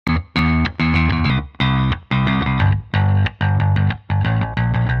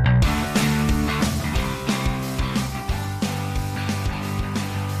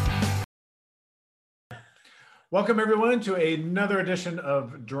Welcome everyone to another edition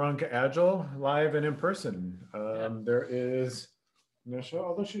of Drunk Agile, live and in person. There is Nisha,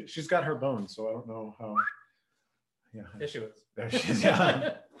 although she's got her bones, so I don't know how. Yeah, There she was. there she is.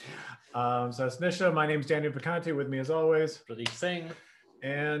 Yeah. So it's Nisha. My name's Daniel Vacanti. With me as always, Pradeep Singh.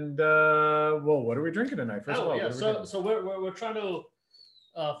 And well, what are we drinking tonight? First of all, yeah. So we're trying to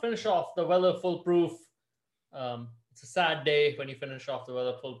finish off the Weather Foolproof. It's a sad day when you finish off the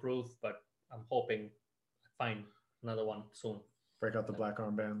Weather Foolproof, but I'm hoping I find another one soon. Break out the black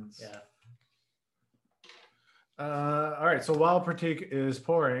armbands. Yeah. All right. So while Pratik is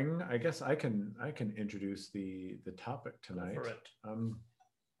pouring, I guess I can introduce the topic tonight. Go for it.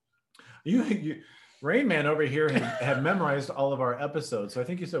 You Rain Man over here had memorized all of our episodes. So I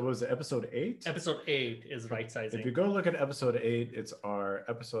think you said, what was it, episode 8? Episode 8 is right sizing. If you go look at episode 8, it's our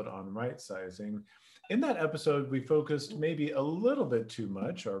episode on right sizing. In that episode, we focused maybe a little bit too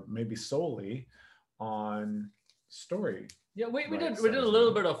much, or maybe solely, on story. Yeah, we did a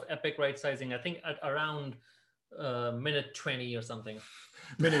little bit of epic right sizing. I think at around minute 20 or something.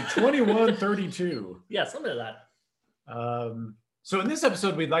 Minute 21:32. Yeah, something like that. So in this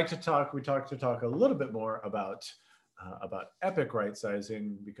episode, we talk a little bit more about epic right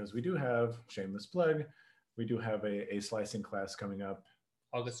sizing, because we do have, shameless plug, we do have a slicing class coming up.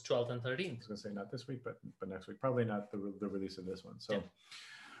 August 12th and 13th. I was going to say not this week, but next week. Probably not the release of this one. So, yeah.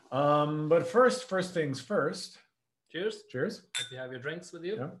 But first things first. Cheers. Cheers. If you have your drinks with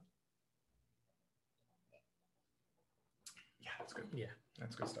you. Yeah. Yeah, that's good. Yeah.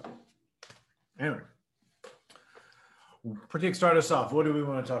 That's good stuff. Anyway. Pratik, start us off. What do we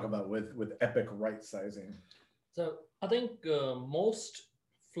want to talk about with epic right sizing? So I think most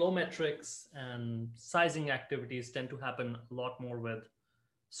flow metrics and sizing activities tend to happen a lot more with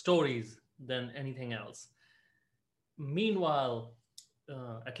stories than anything else. Meanwhile,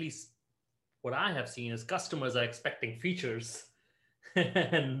 at least what I have seen is customers are expecting features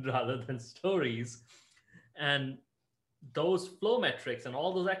and rather than stories. And those flow metrics and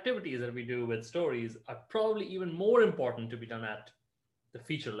all those activities that we do with stories are probably even more important to be done at the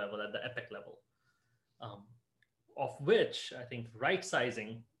feature level, at the epic level, of which I think right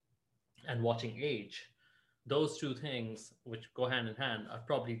sizing and watching age, those two things which go hand in hand, are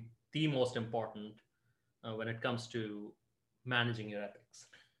probably the most important when it comes to managing your epics.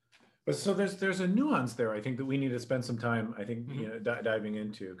 But so there's a nuance there, I think, that we need to spend some time, I think, diving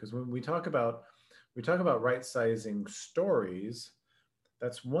into, because when we talk about right sizing stories,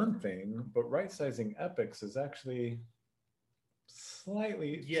 that's one thing, but right sizing epics is actually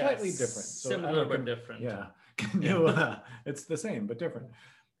slightly different. So similar but different. Yeah, it's the same but different.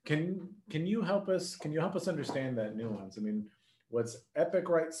 Can you help us understand that nuance? I mean, what's epic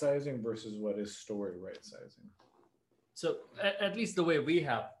right sizing versus what is story right sizing? So at least the way we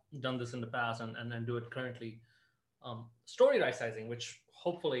have done this in the past and then do it currently, story right sizing, which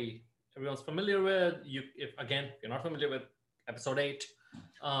hopefully everyone's familiar with. If you're not familiar with episode 8,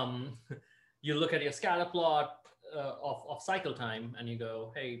 you look at your scatter plot of cycle time and you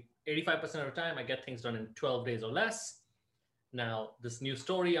go, hey, 85% of the time I get things done in 12 days or less. Now, this new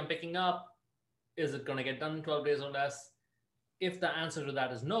story I'm picking up, is it going to get done in 12 days or less? If the answer to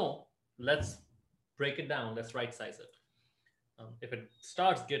that is no, let's break it down. Let's right size it. If it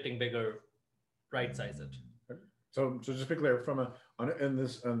starts getting bigger, right size it. So just be clear, from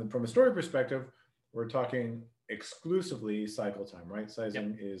a story perspective, we're talking exclusively cycle time. Right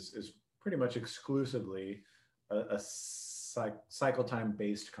sizing is pretty much exclusively a cycle time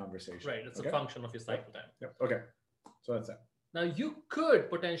based conversation. Right, it's a function of your cycle time. Yep. Okay, so that's that. Now you could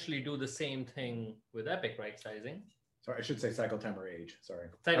potentially do the same thing with epic right sizing. Sorry, I should say cycle time or age. Sorry.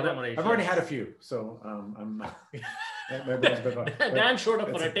 Cycle time or age. I've already had a few, so I'm. My brain's a bit fun. Dan showed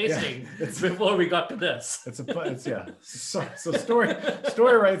up for a tasting before we got to this. So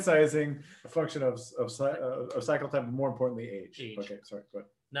story right sizing, a function of cycle time, but more importantly age. Okay, sorry. Go ahead.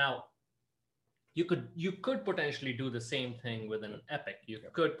 Now, you could potentially do the same thing with an epic. You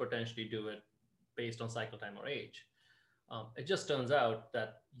could potentially do it based on cycle time or age. It just turns out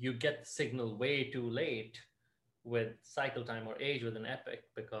that you get the signal way too late with cycle time or age with an epic,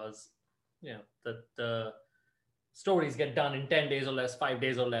 because the stories get done in 10 days or less, 5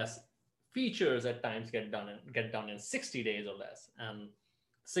 days or less. Features at times get done in 60 days or less, and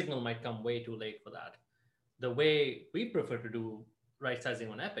signal might come way too late for that. The way we prefer to do right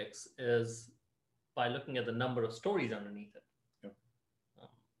sizing on epics is by looking at the number of stories underneath it. Yep.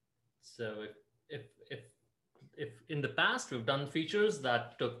 So if in the past we've done features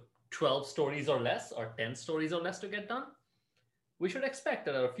that took 12 stories or less, or 10 stories or less to get done, we should expect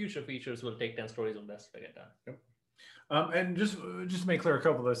that our future features will take 10 stories or less to get done. Yep. And just to make clear a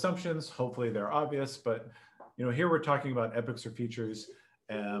couple of assumptions, hopefully they're obvious, but here we're talking about epics or features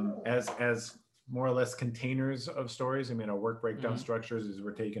as more or less containers of stories. I mean, our work breakdown structures is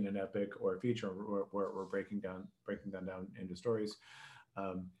we're taking an epic or a feature, we're breaking them down into stories.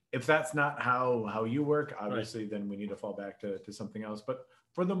 If that's not how you work, obviously, then we need to fall back to something else. But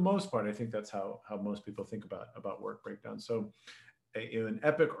for the most part, I think that's how most people think about work breakdown. So an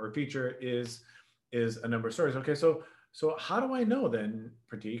epic or feature is a number of stories. Okay, so how do I know then,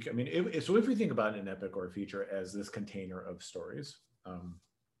 Pratik? I mean, if we think about an epic or a feature as this container of stories,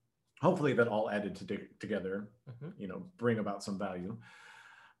 hopefully that all added together, bring about some value.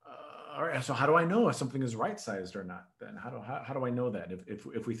 All right, so how do I know if something is right-sized or not? Then how do I know that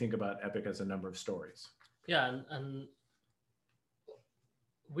if we think about epic as a number of stories? Yeah, and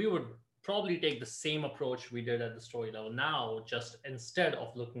we would probably take the same approach we did at the story level. Now, just instead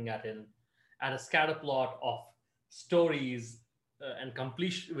of looking at a scatter plot of stories and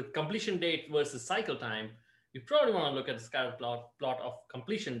completion date versus cycle time, you probably want to look at the scatter plot of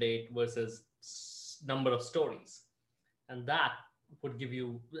completion date versus number of stories, and that would give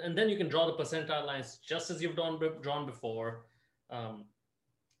you. And then you can draw the percentile lines just as you've drawn before.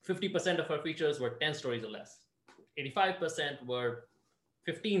 50% of our features were 10 stories or less. 85% were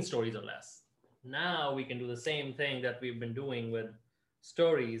 15 stories or less. Now we can do the same thing that we've been doing with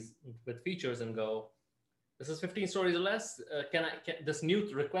stories, with features, and go, this is 15 stories or less. Can this new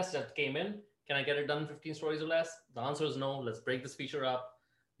request that came in, can I get it done 15 stories or less? The answer is no. Let's break this feature up.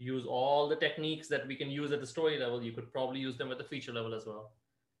 Use all the techniques that we can use at the story level. You could probably use them at the feature level as well.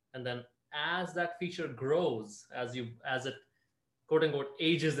 And then as that feature grows, as it quote unquote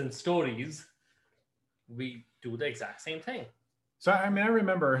ages in stories, we do the exact same thing. So, I mean, I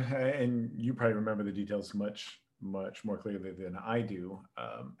remember, and you probably remember the details much more clearly than I do.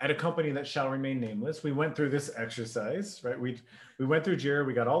 At a company that shall remain nameless, we went through this exercise, right? We went through Jira,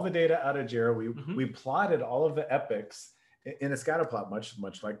 we got all the data out of Jira, we plotted all of the epics in a scatter plot,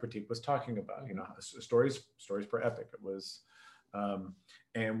 much like Pratik was talking about. Stories per epic. It was,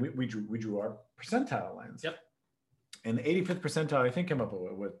 and we drew our percentile lines. Yep. And the 85th percentile, I think, came up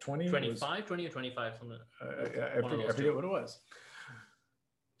with 20? 25, 20 or 25, something. I forget what it was.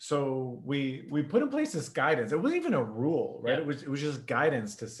 So we put in place this guidance. It wasn't even a rule, right? Yeah. It was just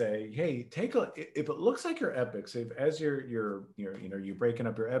guidance to say, hey, if it looks like your epics, as you're breaking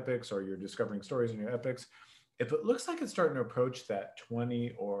up your epics or you're discovering stories in your epics, if it looks like it's starting to approach that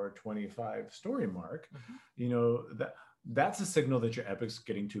 20 or 25 story mark, that's a signal that your epic's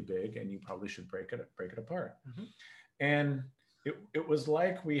getting too big and you probably should break it apart. And it was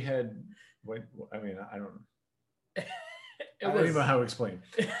like we had, I mean, I don't know. I don't even know how to explain.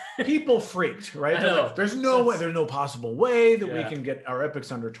 People freaked, right? Like, there's no way, there's no possible way that we can get our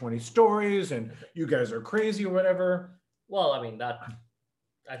epics under 20 stories, and you guys are crazy or whatever. Well, I mean, I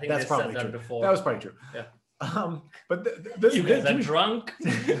think that's probably true. Before. That was probably true. Yeah. But you guys are drunk.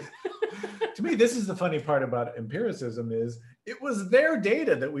 To me, this is the funny part about empiricism is it was their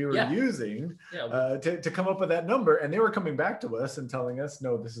data that we were using to come up with that number, and they were coming back to us and telling us,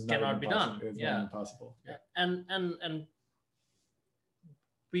 no, this is not cannot be done. It's not impossible. Yeah. And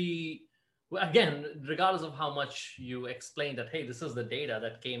we, again, regardless of how much you explain that, hey, this is the data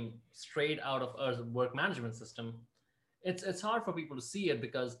that came straight out of our work management system, it's hard for people to see it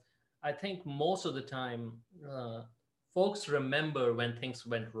because I think most of the time folks remember when things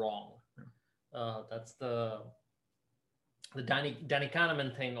went wrong. That's the Danny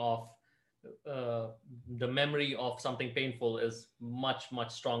Kahneman thing of the memory of something painful is much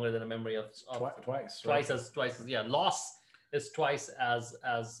stronger than a memory of twice as loss is twice as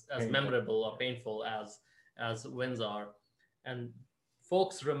memorable or painful as wins are. And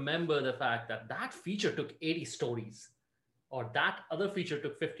folks remember the fact that feature took 80 stories or that other feature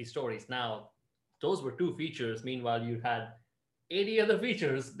took 50 stories. Now, those were 2 features. Meanwhile, you had 80 other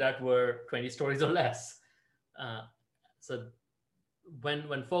features that were 20 stories or less. So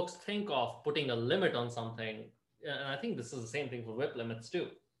when folks think of putting a limit on something, and I think this is the same thing for WIP limits too,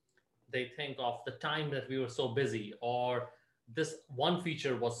 they think of the time that we were so busy, or this one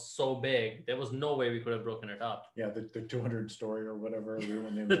feature was so big, there was no way we could have broken it up. Yeah, the 200 story or whatever, we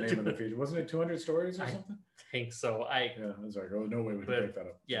were named the name of the feature. Wasn't it 200 stories or something? I think so. I was like, oh, no way we could break that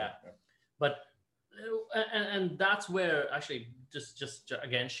up. Yeah. But, and that's where actually, just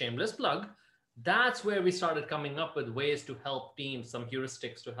again, shameless plug, that's where we started coming up with ways to help teams, some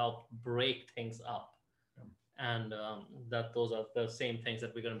heuristics to help break things up. And that those are the same things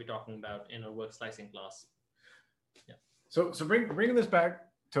that we're going to be talking about in our work slicing class. Yeah. So bringing this back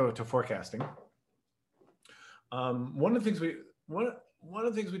to forecasting, one of the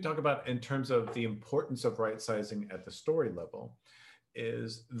things we talk about in terms of the importance of right sizing at the story level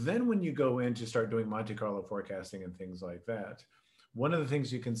is then when you go in to start doing Monte Carlo forecasting and things like that, one of the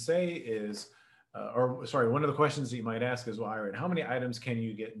things you can say is, or sorry, one of the questions that you might ask is, well, all right, how many items can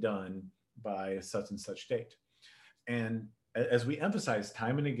you get done by such and such date? And as we emphasize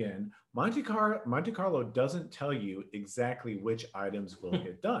time and again, Monte Carlo doesn't tell you exactly which items will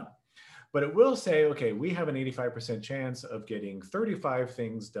get done. But it will say, okay, we have an 85% chance of getting 35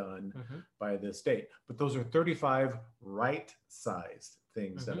 things done by this date. But those are 35 right-sized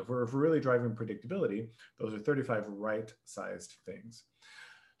things. And if we're really driving predictability, those are 35 right-sized things.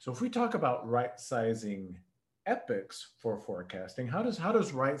 So if we talk about right-sizing epochs for forecasting, how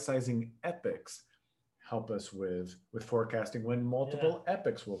does right-sizing epochs help us with forecasting when multiple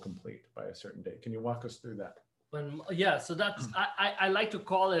epochs will complete by a certain date? Can you walk us through that? So that's I like to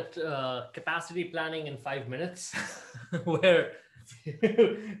call it capacity planning in 5 minutes, where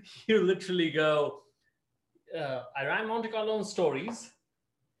you literally go, I ran Monte Carlo stories,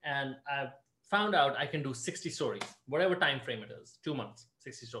 and I found out I can do 60 stories, whatever time frame it is, 2 months,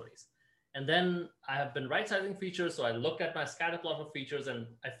 60 stories. And then I have been right-sizing features, so I looked at my scatter plot of features, and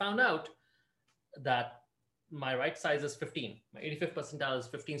I found out that my right size is 15. My 85th percentile is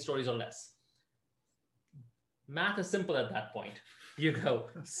 15 stories or less. Math is simple at that point. You go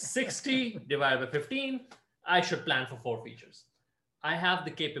 60 divided by 15, I should plan for 4 features. I have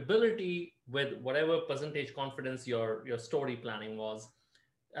the capability with whatever percentage confidence your story planning was.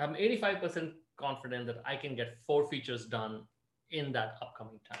 I'm 85% confident that I can get 4 features done in that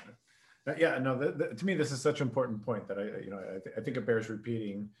upcoming time. Yeah, no, to me, this is such an important point that I think it bears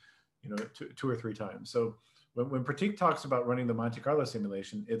repeating, two or three times. So when Pratik talks about running the Monte Carlo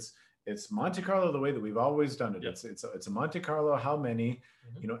simulation, it's Monte Carlo the way that we've always done it. Yep. It's a Monte Carlo how many,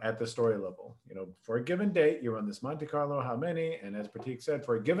 at the story level. For a given date, you run this Monte Carlo how many, and as Pratik said,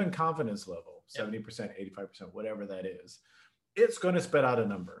 for a given confidence level, 70%, 85%, whatever that is, it's going to spit out a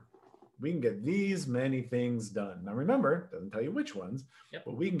number. We can get these many things done. Now remember, it doesn't tell you which ones,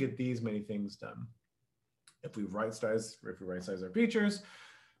 but we can get these many things done. If we right-size our features,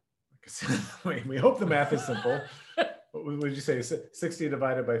 we hope the math is simple. What would you say? 60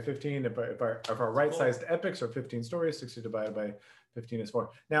 divided by 15. If our right-sized epics are 15 stories, 60 divided by 15 is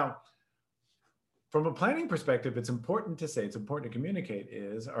 4. Now, from a planning perspective, it's important to communicate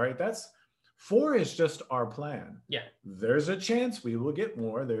is, all right, 4 is just our plan. Yeah. There's a chance we will get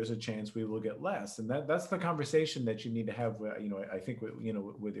more. There's a chance we will get less. And that's the conversation that you need to have, I think,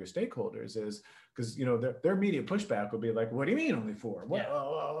 with your stakeholders is because, their immediate pushback will be like, what do you mean only 4?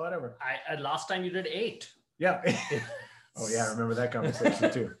 Whatever. Last time you did 8. Yeah. Oh yeah. I remember that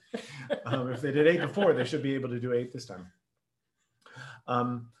conversation too. If they did 8 before, they should be able to do 8 this time.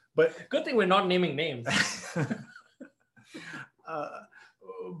 But good thing we're not naming names.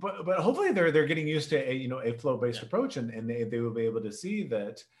 But hopefully they're getting used to a flow-based approach, and they will be able to see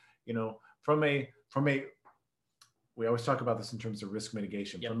that, from a we always talk about this in terms of risk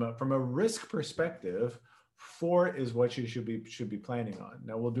mitigation. Yep. From a risk perspective, 4 is what you should be planning on.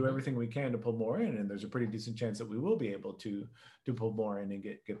 Now we'll do everything we can to pull more in, and there's a pretty decent chance that we will be able to pull more in and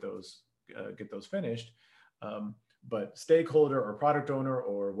get those finished. But stakeholder or product owner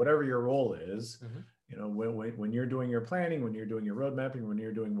or whatever your role is, when you're doing your planning, when you're doing your road mapping, when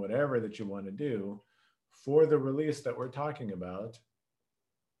you're doing whatever that you want to do for the release that we're talking about,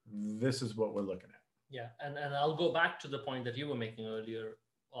 this is what we're looking at. Yeah, and I'll go back to the point that you were making earlier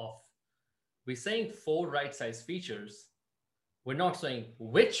of we're saying 4 right-size features. We're not saying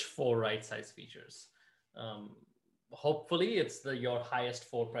which 4 right-size features. Hopefully it's your highest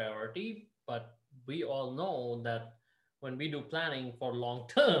 4 priority, but we all know that when we do planning for long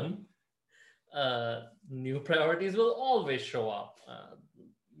term, new priorities will always show up.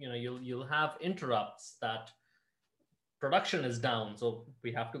 You'll have interrupts that production is down, so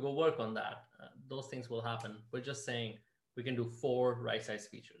we have to go work on that. Those things will happen. We're just saying we can do 4 right-size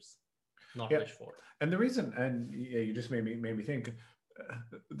features, not which 4. And the reason, and you just made me think,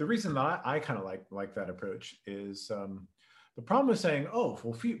 the reason that I kind of like that approach is the problem is saying, oh,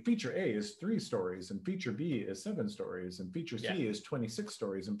 well, feature A is 3 stories and feature B is 7 stories and feature C is 26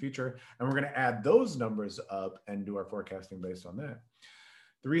 stories and we're going to add those numbers up and do our forecasting based on that.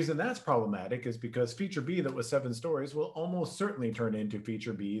 The reason that's problematic is because feature B that was 7 stories will almost certainly turn into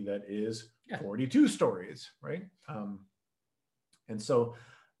feature B that is 42 stories, right? And so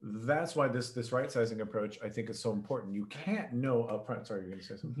that's why this right-sizing approach, I think, is so important. You can't know upfront. Sorry, you're going to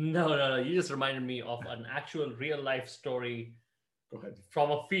say something. No. You just reminded me of an actual real-life story. Go ahead.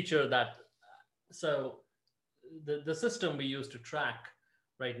 From a feature that, so the system we use to track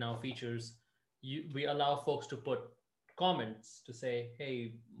right now features, we allow folks to put comments to say,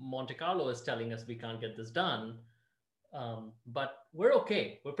 hey, Monte Carlo is telling us we can't get this done. But we're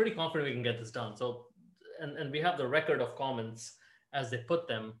okay. We're pretty confident we can get this done. So, and we have the record of comments as they put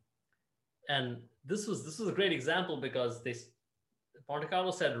them. And this was a great example because Monte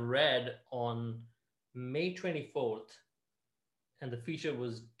Carlo said red on May 24th, and the feature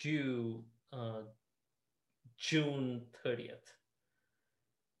was due June 30th.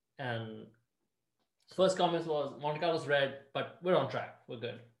 And first comment was Monte Carlo's red, but we're on track. We're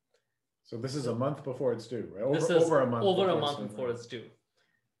good. So this is a month before it's due, right? Over a month before it's due.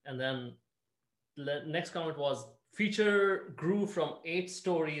 And then the next comment was feature grew from 8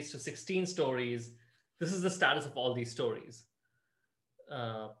 stories to 16 stories. This is the status of all these stories.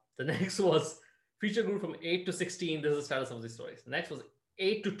 The next was feature grew from 8 to 16. This is the status of these stories. The next was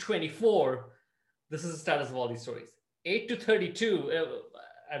 8 to 24. This is the status of all these stories. 8 to 32.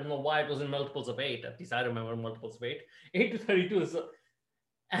 I don't know why it was in multiples of 8. At least I remember multiples of 8. 8 to 32 is...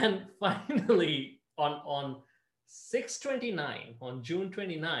 And finally, on 6/29, on June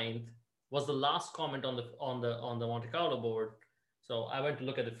 29th, was the last comment on the Monte Carlo board. So I went to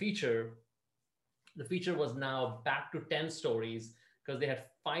look at the feature. The feature was now back to 10 stories because they had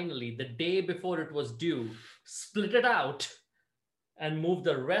finally, the day before it was due, split it out and moved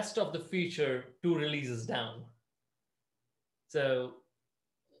the rest of the feature 2 releases down. So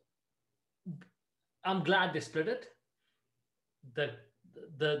I'm glad they split it.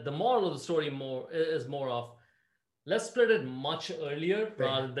 The moral of the story is more of let's split it much earlier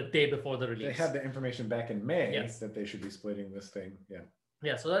rather than the day before the release. They had the information back in May that they should be splitting this thing.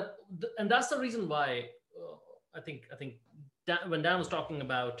 Yeah. So that's the reason why I think when Dan was talking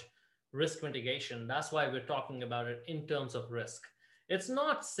about risk mitigation, that's why we're talking about it in terms of risk. It's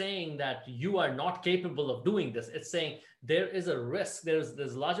not saying that you are not capable of doing this. It's saying there is a risk. There's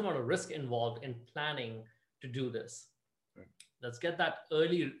a large amount of risk involved in planning to do this. Right. Let's get that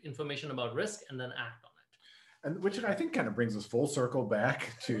early information about risk and then act on it. And which I think kind of brings us full circle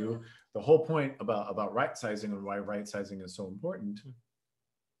back to the whole point about right sizing and why right sizing is so important,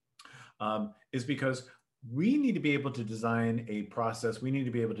 is because we need to be able to design a process. We need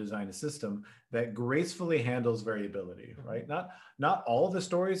to be able to design a system that gracefully handles variability, right? Not all the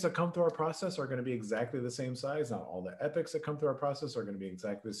stories that come through our process are going to be exactly the same size. Not all the epics that come through our process are going to be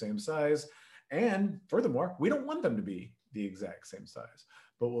exactly the same size. And furthermore, we don't want them to be the exact same size.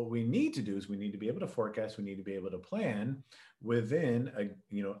 But what we need to do is we need to be able to forecast. We need to be able to plan within I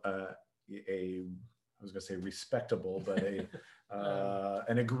was going to say respectable, but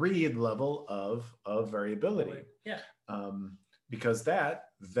an agreed level of variability. Yeah. Because that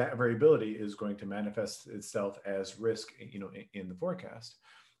variability is going to manifest itself as risk, in the forecast.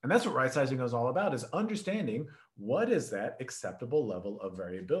 And that's what right sizing is all about, is understanding what is that acceptable level of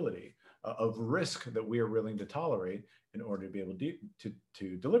variability, of risk that we are willing to tolerate in order to be able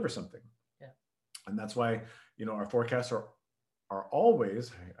to deliver something. Yeah. And that's why, our forecasts are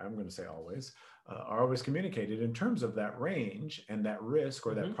always, I'm going to say always, are always communicated in terms of that range and that risk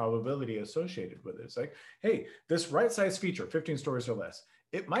or that probability associated with it. It's like, hey, this right size feature, 15 stories or less,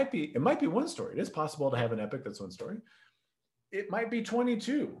 it might be 1 story. It is possible to have an epic that's 1 story. It might be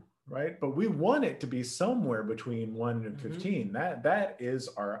 22, right? But we want it to be somewhere between 1 and 15. That is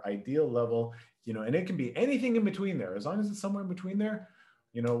our ideal level, and it can be anything in between there. As long as it's somewhere in between there,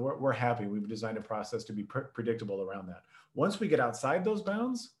 we're happy. We've designed a process to be predictable around that. Once we get outside those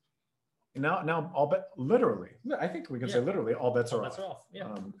bounds, now all bet literally, I think we can say literally all bets are off.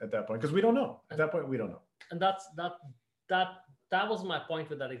 Yeah. At that point, because we don't know. At that point, we don't know. And that was my point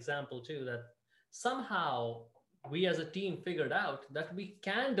with that example too. That somehow we as a team figured out that we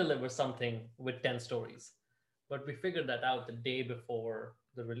can deliver something with 10 stories, but we figured that out the day before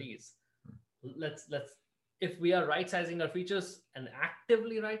the release. If we are right sizing our features and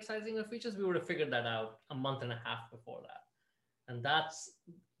actively right sizing our features, we would have figured that out a month and a half before that. And that's,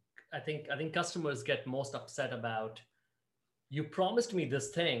 I think customers get most upset about, you promised me this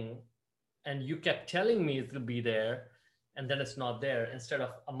thing and you kept telling me it will be there and then it's not there, instead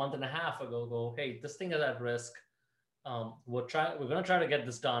of a month and a half ago go, hey, this thing is at risk. We're going to try to get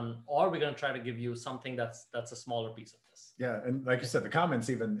this done, or we're going to try to give you something that's a smaller piece of this. Yeah, and like you said, the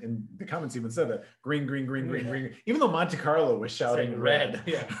comments even said that green. Even though Monte Carlo was shouting red,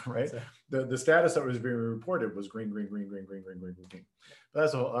 yeah, right? So the status that was being reported was green. But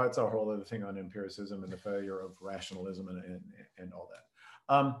that's a whole other thing on empiricism and the failure of rationalism and all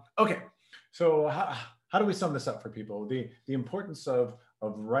that. Okay, so how do we sum this up for people? The importance of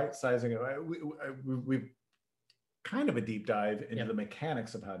right sizing. We've kind of a deep dive into the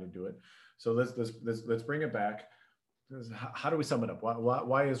mechanics of how to do it. So let's bring it back. How do we sum it up?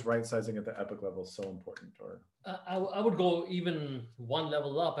 Why is right sizing at the epic level so important? Or I would go even one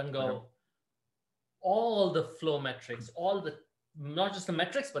level up and go, all the flow metrics, not just the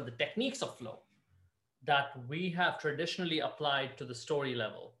metrics, but the techniques of flow that we have traditionally applied to the story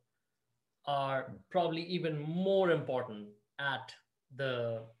level are probably even more important at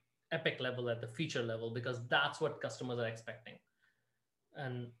the epic level, at the feature level, because that's what customers are expecting.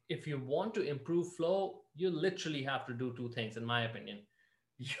 And if you want to improve flow, you literally have to do two things, in my opinion.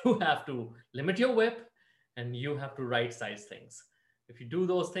 You have to limit your WIP and you have to right size things. If you do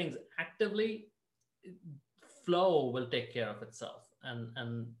those things actively, flow will take care of itself.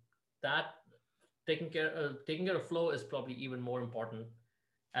 And that taking care of flow is probably even more important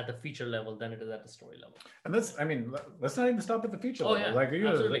at the feature level than it is at the story level. And let's not even stop at the feature level. Yeah, like,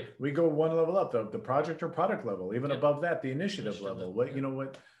 absolutely. We go one level up, the project or product level, even above that, the initiative level.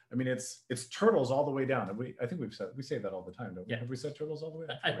 It's turtles all the way down. I think we say that all the time, don't we? Have we said turtles all the way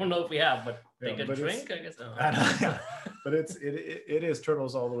down? I don't know if we have, but they can drink, I guess. But it is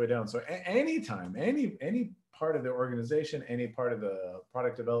turtles all the way down. So anytime, any part of the organization, any part of the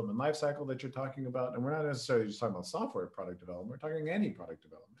product development lifecycle that you're talking about, and we're not necessarily just talking about software product development, we're talking any product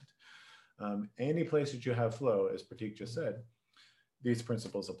development. Any place that you have flow, as Pratik just said, these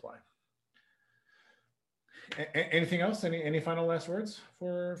principles apply. Anything else? Any final last words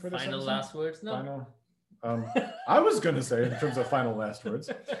for this final episode? Last words? No. I was going to say, in terms of final last words,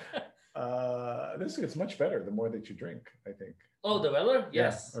 this gets much better the more that you drink, I think. Oh, the weather?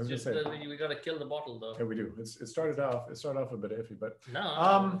 Yes. Yeah, we got to kill the bottle, though. Yeah, we do. It started off a bit iffy, but no,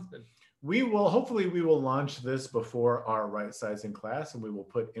 hopefully we will launch this before our right sizing class, and we will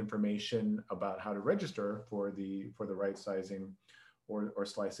put information about how to register for the right sizing or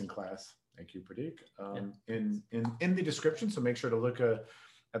slicing class. Thank you, Pratik. In the description, so make sure to look at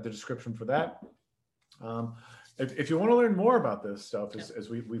the description for that. If you want to learn more about this stuff, as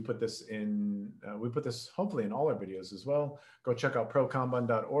we put this in, we put this hopefully in all our videos as well. Go check out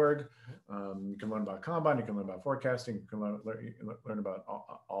prokanban.org. You can learn about Kanban, you can learn about forecasting, you can learn about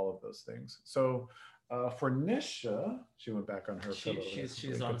all of those things. So for Nisha, she went back on her.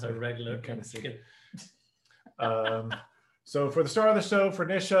 She's on her regular kind of so for the star of the show, for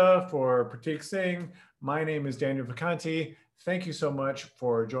Nisha, for Pratik Singh, my name is Daniel Vacanti. Thank you so much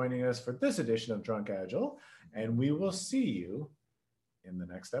for joining us for this edition of Drunk Agile, and we will see you in the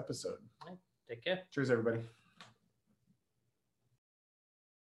next episode. Take care. Cheers, everybody.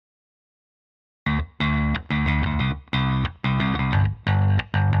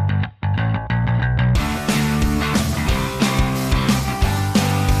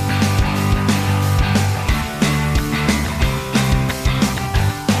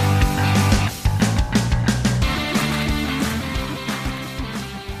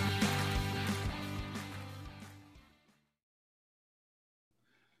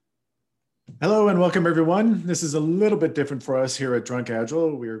 Hello and welcome, everyone. This is a little bit different for us here at Drunk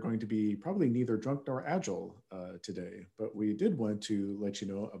Agile. We are going to be probably neither drunk nor agile today, but we did want to let you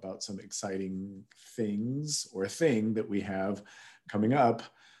know about some exciting things or thing that we have coming up.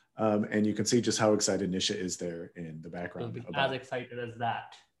 And you can see just how excited Nisha is there in the background. We'll be as excited as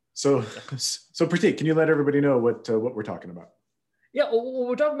that. So Pratik, can you let everybody know what we're talking about? Yeah, what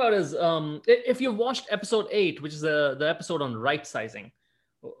we're talking about is if you've watched episode 8, which is the episode on right sizing,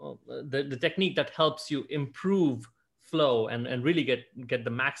 the technique that helps you improve flow and really get the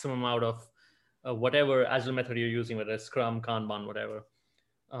maximum out of whatever agile method you're using, whether it's Scrum, Kanban, whatever.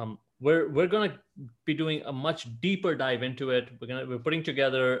 We're gonna be doing a much deeper dive into it. We're putting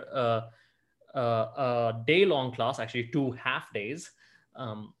together a day-long class, actually 2 half days.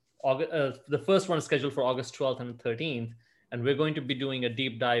 The first one is scheduled for August 12th and 13th, and we're going to be doing a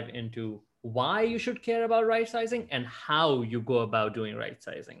deep dive into why you should care about right sizing and how you go about doing right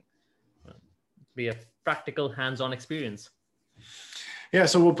sizing. Be a practical hands-on experience. Yeah,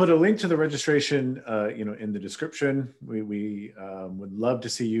 so we'll put a link to the registration, in the description. We would love to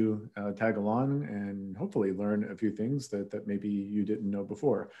see you tag along and hopefully learn a few things that maybe you didn't know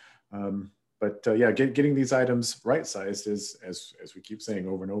before. Getting these items right-sized is, as we keep saying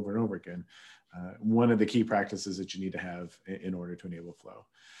over and over and over again, one of the key practices that you need to have in order to enable flow.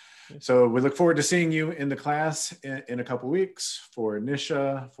 So we look forward to seeing you in the class in a couple of weeks. For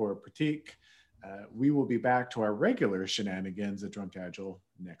Nisha, for Pratik, we will be back to our regular shenanigans at Drunk Agile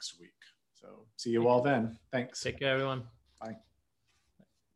next week. So see you all then. Thanks. Take care, everyone. Bye.